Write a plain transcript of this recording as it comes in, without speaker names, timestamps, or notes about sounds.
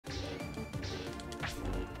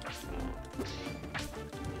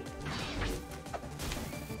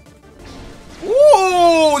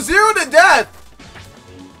Zero to death!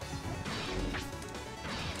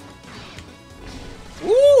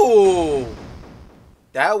 Ooh!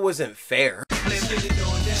 That wasn't fair.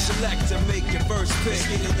 Select and make your first pick.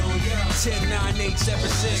 10, 9, 8, 7,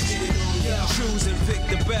 6. Choose and pick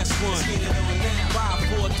the best one.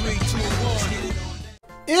 5, 4, 3, 2, 1.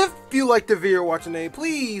 If you like the video you're watching today,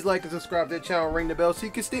 please like and subscribe to the channel, ring the bell so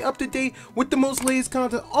you can stay up to date with the most latest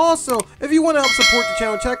content. Also, if you want to help support the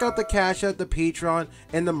channel, check out the Cash App, the Patreon,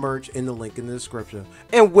 and the merch in the link in the description.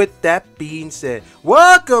 And with that being said,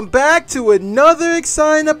 welcome back to another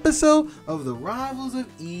exciting episode of the Rivals of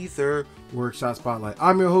Aether Workshop Spotlight.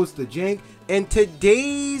 I'm your host, the Jank, and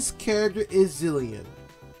today's character is Xillian.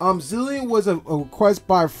 Xillian was a request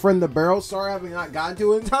by a friend the Barrel. Sorry I have not gotten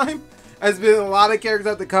to it in time. There's been a lot of characters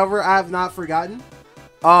at the cover I have not forgotten.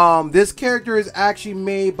 This character is actually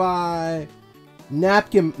made by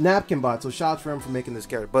Napkin Bot, so shout for him for making this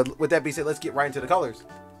character. But with that being said, let's get right into the colors.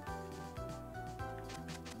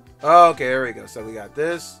 Okay, there we go. So we got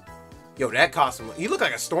this. Yo, that costume, he looked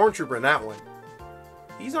like a stormtrooper in that one.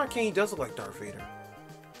 He's arcane, he does look like Darth Vader.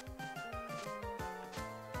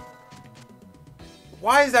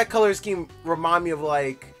 Why does that color scheme remind me of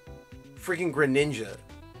like freaking Greninja?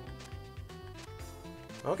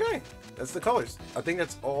 Okay, that's the colors. I think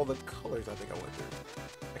that's all the colors I think I went through.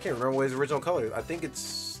 I can't remember what his original color is. I think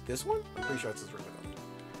it's this one? I'm pretty sure it's his original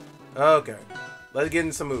color. Okay, let's get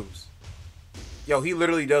into some moves. Yo, he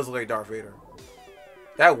literally does look like Darth Vader.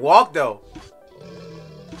 That walk though.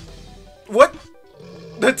 What?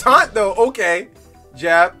 The taunt though, okay.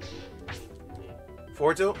 Jab.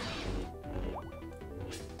 Forward tilt.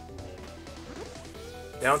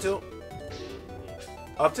 Down tilt.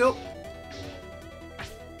 Up tilt.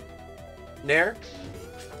 Nair.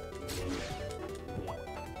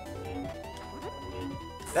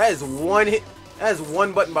 That is one hit. That is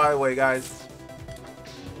one button, by the way, guys.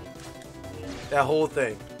 That whole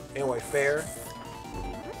thing. Anyway, fair.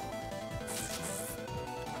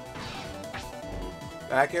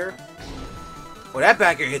 Back air. Oh, that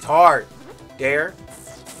back air hits hard. Dare.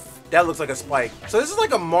 That looks like a spike. So this is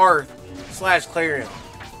like a Marth / Clarion.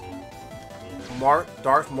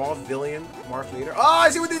 Darth Maul, Xillian, Marth Vader. Oh, I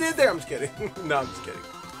see what they did there. I'm just kidding. No, I'm just kidding.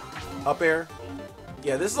 Up air.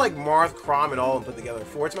 Yeah, this is like Marth, Crom, and all of them put together.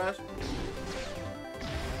 Forward smash.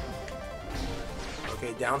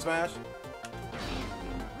 Okay, down smash.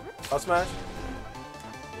 Up smash.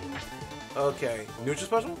 Okay, neutral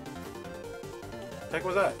special? What the heck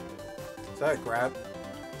was that? Is that a grab?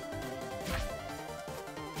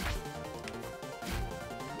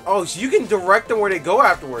 Oh, so you can direct them where they go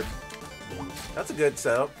afterwards. That's a good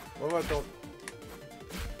setup. What about the...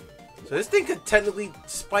 So this thing could technically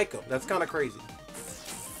spike them. That's kind of crazy.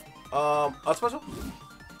 Up special?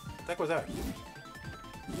 What the heck was that?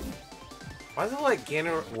 Why is it like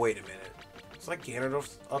Ganondorf? Wait a minute. It's like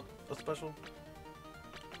Ganondorf's up special.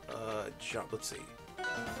 Jump. Let's see.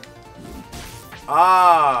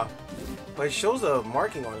 Ah, but it shows a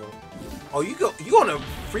marking on him. Oh, you go on a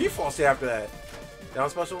free fall state after that. Down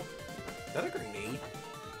special. Is that a grenade?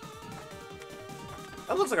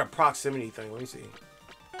 That looks like a proximity thing. Let me see.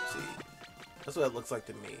 Let's see. That's what it looks like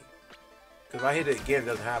to me. Because if I hit it again, it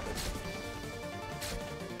doesn't happen.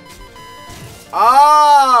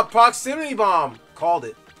 Ah! Proximity bomb! Called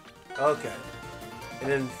it. Okay.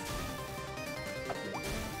 And then...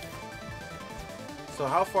 So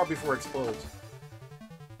how far before it explodes?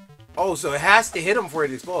 Oh, so it has to hit him for it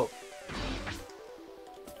to explode.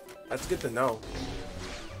 That's good to know.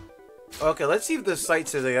 Okay, let's see if the sight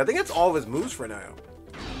says anything. I think that's all of his moves for now.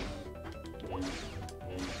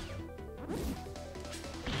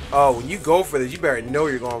 Oh, when you go for this, you better know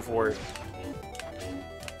you're going for it.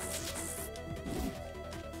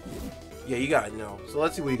 Yeah, you gotta know. So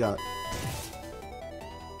let's see what you got.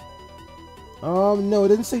 No, it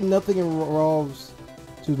didn't say nothing involves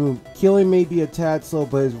to the killing may be a tad slow,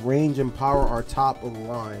 but his range and power are top of the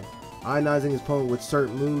line. Ionizing his opponent with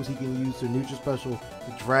certain moves he can use their neutral special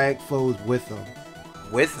to drag foes with him.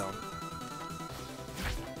 With him?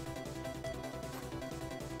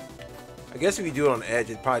 I guess if you do it on the edge,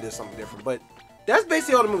 it probably does something different. But that's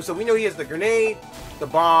basically all the moves. So we know he has the grenade, the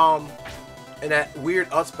bomb, and that weird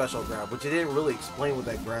up special grab, which it didn't really explain what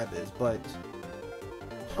that grab is. But,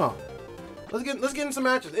 huh? Let's get into some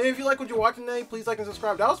matches. And if you like what you're watching today, please like and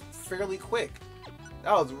subscribe. That was fairly quick.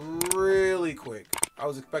 That was really quick. I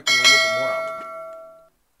was expecting a little bit more out of it.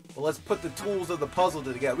 But let's put the tools of the puzzle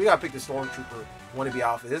together. We gotta pick the Stormtrooper wannabe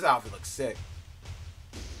outfit. This outfit looks sick.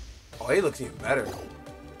 Oh, he looks even better.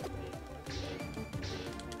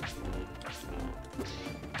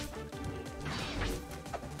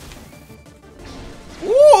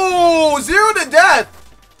 Ooh, 0 to death.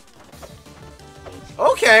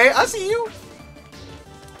 Okay, I see you.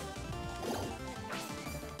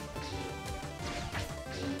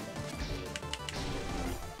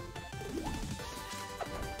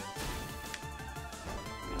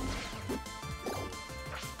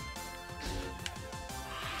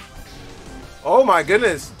 Oh my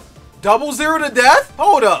goodness. Double zero to death?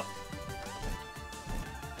 Hold up.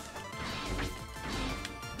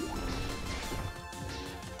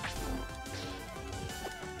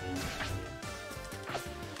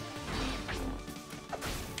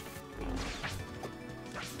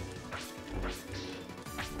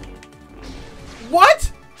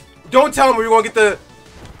 What? Don't tell me we're gonna get the...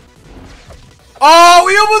 Oh,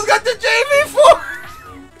 we almost got the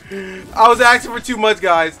JV4! I was asking for too much,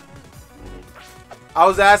 guys. I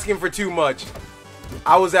was asking for too much.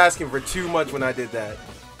 I was asking for too much when I did that.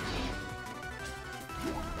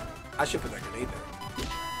 I should put that grenade there.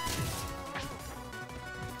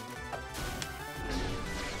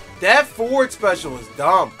 That forward special is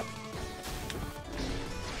dumb.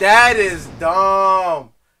 That is dumb.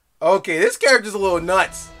 Okay, this character's a little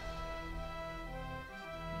nuts.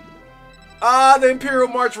 Ah, the Imperial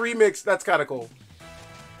March remix. That's kind of cool.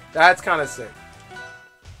 That's kind of sick.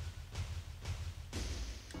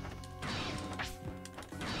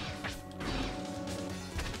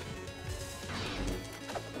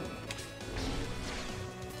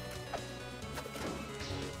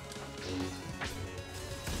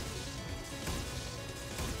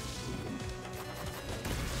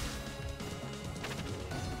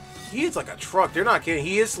 He is like a truck. They're not kidding.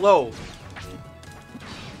 He is slow.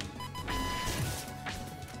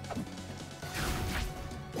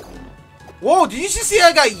 Whoa, did you just see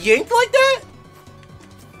I got yanked like that?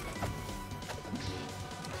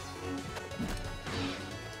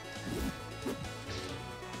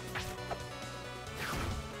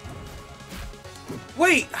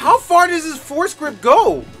 Wait, how far does his force grip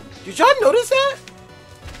go? Did y'all notice that?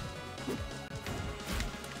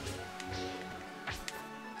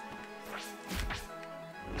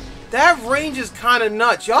 That range is kind of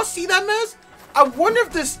nuts. Y'all see that mess? I wonder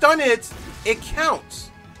if the stun hits, it counts.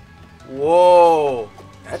 Whoa.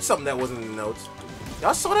 That's something that wasn't in the notes.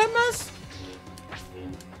 Y'all saw that mess?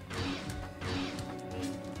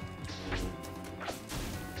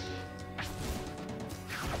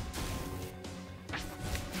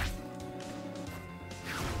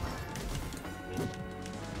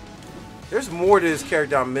 There's more to this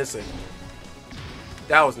character I'm missing.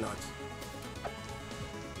 That was nuts.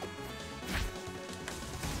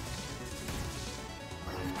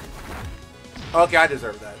 Okay, I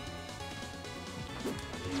deserve that.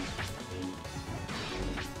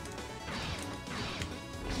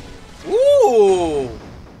 Ooh!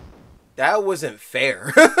 That wasn't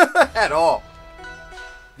fair at all.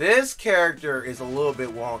 This character is a little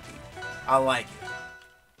bit wonky. I like it.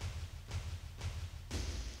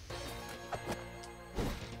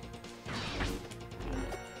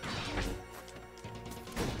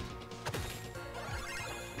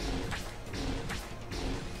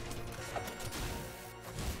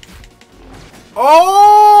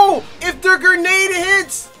 Oh! If their grenade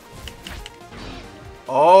hits!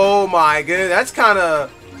 Oh my goodness, that's kind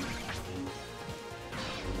of...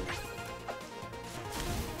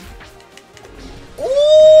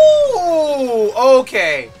 Ooh!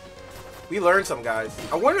 Okay. We learned some, guys.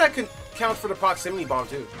 I wonder if that can count for the proximity bomb,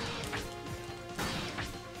 too.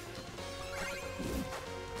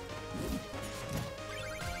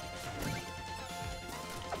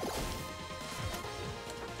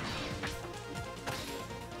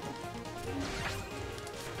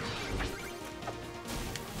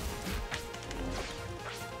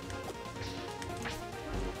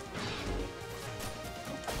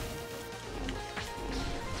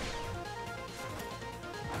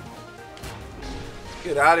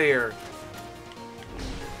 Get out of here.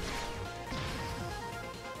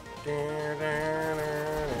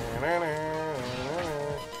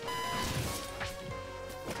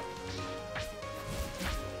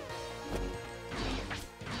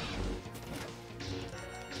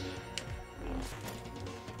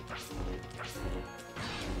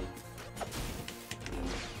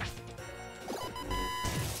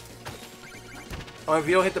 Oh, if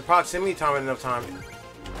you don't hit the proximity time in enough time,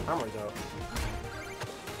 armor's out.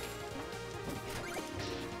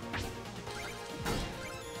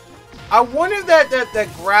 I wonder if that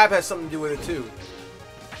grab has something to do with it too.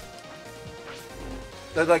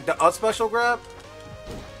 That, like the up special grab.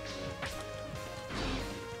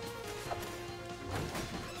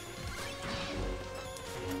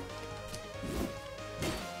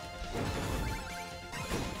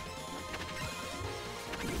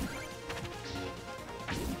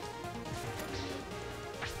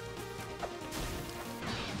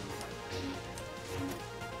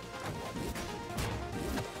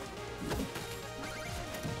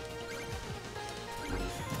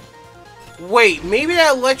 Wait, maybe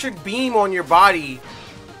that electric beam on your body.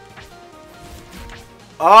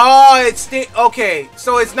 Oh, it's okay.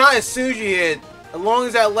 So it's not as soon as you hit. As long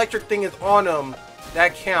as that electric thing is on them,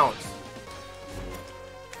 that counts.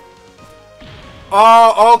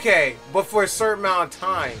 Oh, okay. But for a certain amount of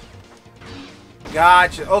time.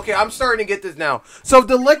 Gotcha. Okay, I'm starting to get this now. So if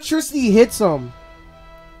the electricity hits them,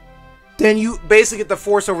 then you basically get the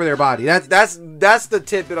force over their body. That's the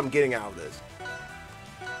tip that I'm getting out of this.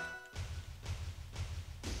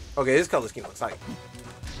 Okay, this color scheme looks hype.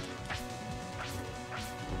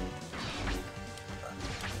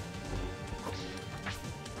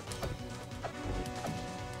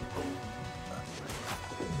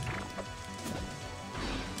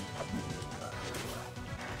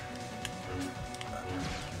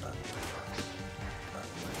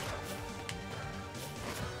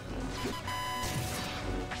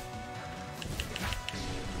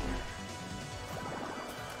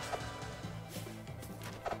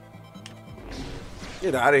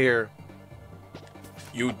 Get out of here.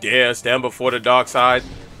 You dare stand before the dark side?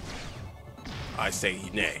 I say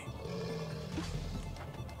nay.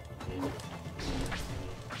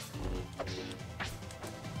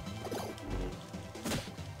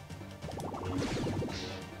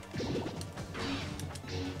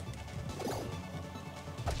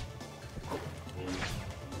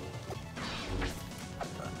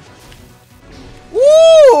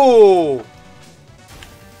 Woo!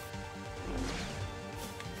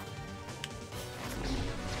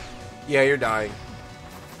 Yeah, you're dying.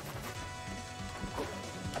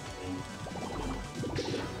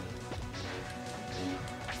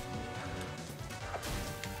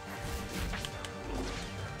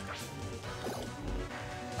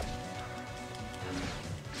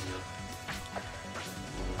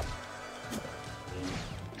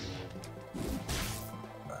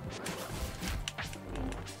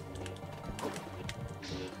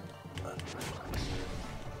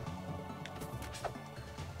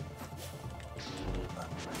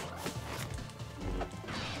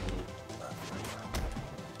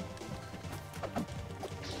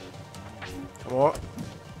 What?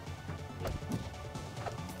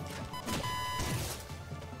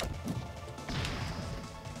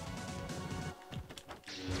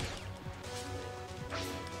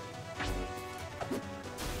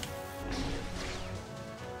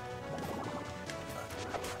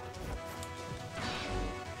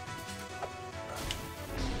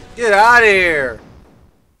 Get out of here!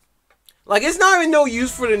 Like, it's not even no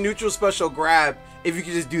use for the neutral special grab if you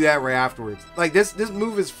can just do that right afterwards. Like, this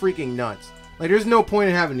move is freaking nuts. Like, there's no point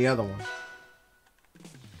in having the other one.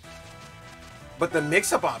 But the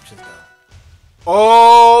mix-up options, though.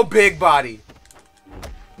 Oh, big body.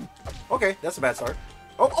 Okay, that's a bad start.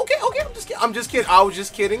 Oh, okay, I'm just kidding. I was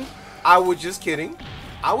just kidding. I was just kidding.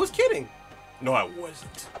 I was kidding. No, I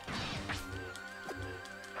wasn't.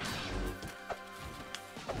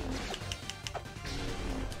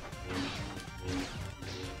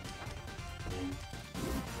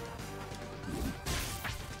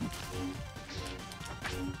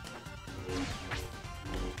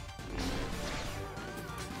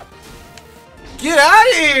 Get out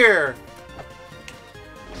of here!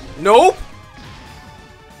 Nope.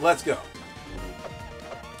 Let's go.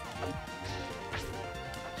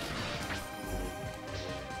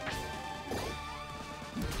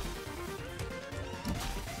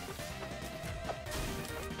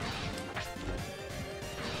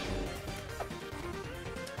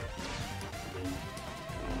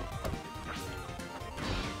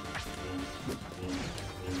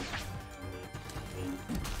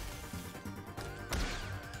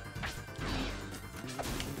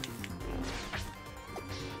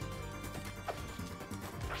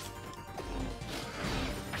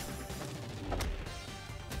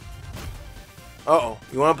 Uh-oh.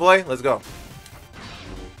 You want to play? Let's go.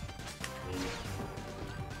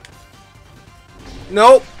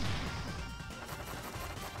 Nope.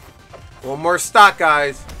 One more stock,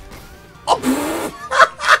 guys. Oh!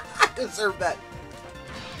 I deserve that.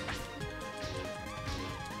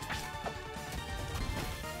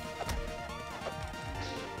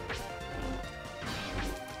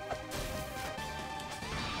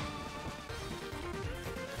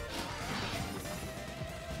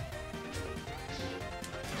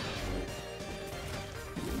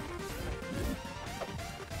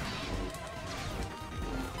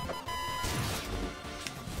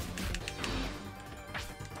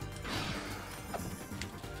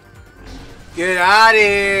 Get out of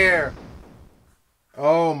here!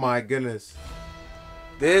 Oh my goodness.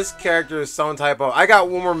 This character is some type of... I got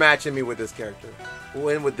one more match in me with this character. We'll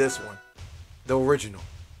end with this one. The original.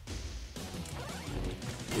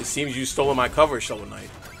 It seems you stole my covers, Shovel Knight.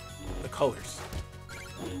 The colors.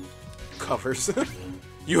 Covers.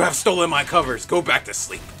 You have stolen my covers. Go back to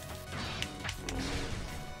sleep.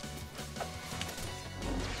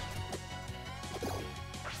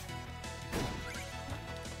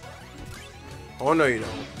 Oh, no, you don't.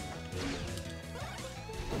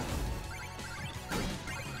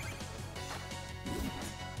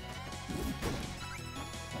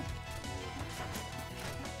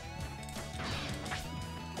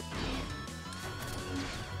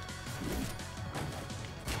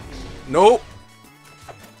 Nope.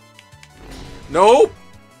 Nope.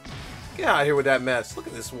 Get out of here with that mess. Look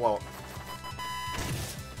at this wall.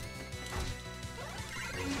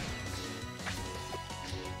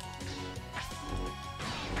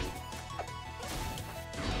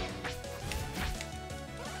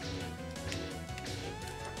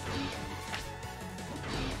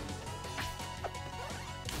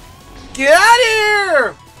 Get out of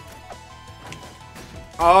here!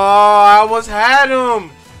 Oh, I almost had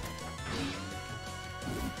him.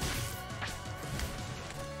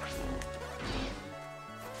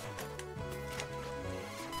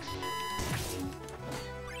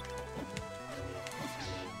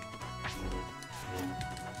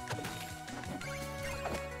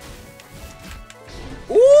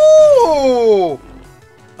 Ooh!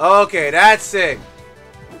 Okay, that's sick.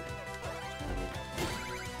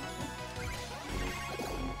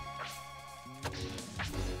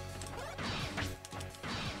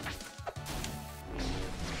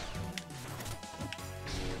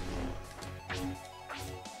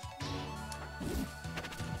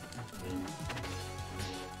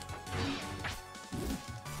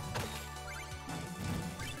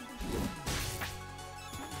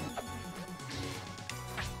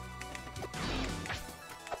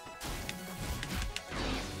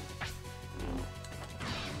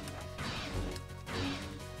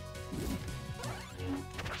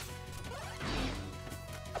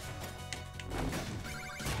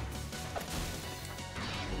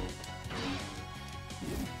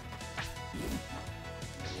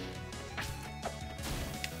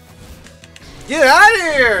 Get out of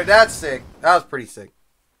here! That's sick. That was pretty sick.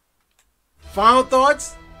 Final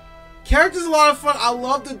thoughts? Character's a lot of fun. I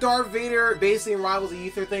love the Darth Vader basically in Rivals of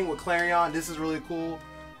Aether thing with Clarion. This is really cool.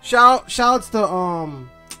 Shoutouts to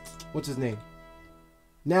what's his name?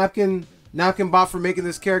 Napkin Bot for making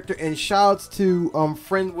this character, and shoutouts to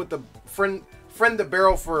friend the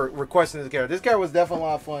Barrel for requesting this character. This character was definitely a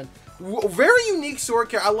lot of fun. Very unique sword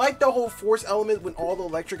character. I like the whole force element when all the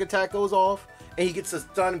electric attack goes off and he gets a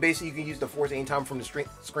stun. Basically, you can use the force anytime from the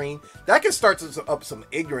screen. That can start up some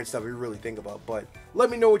ignorant stuff if you really think about. But let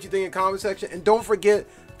me know what you think in the comment section, and don't forget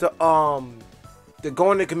to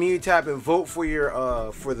go in the community tab and vote for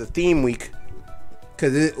your for the theme week,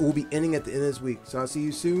 because it will be ending at the end of this week. So I'll see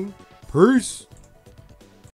you soon. Peace.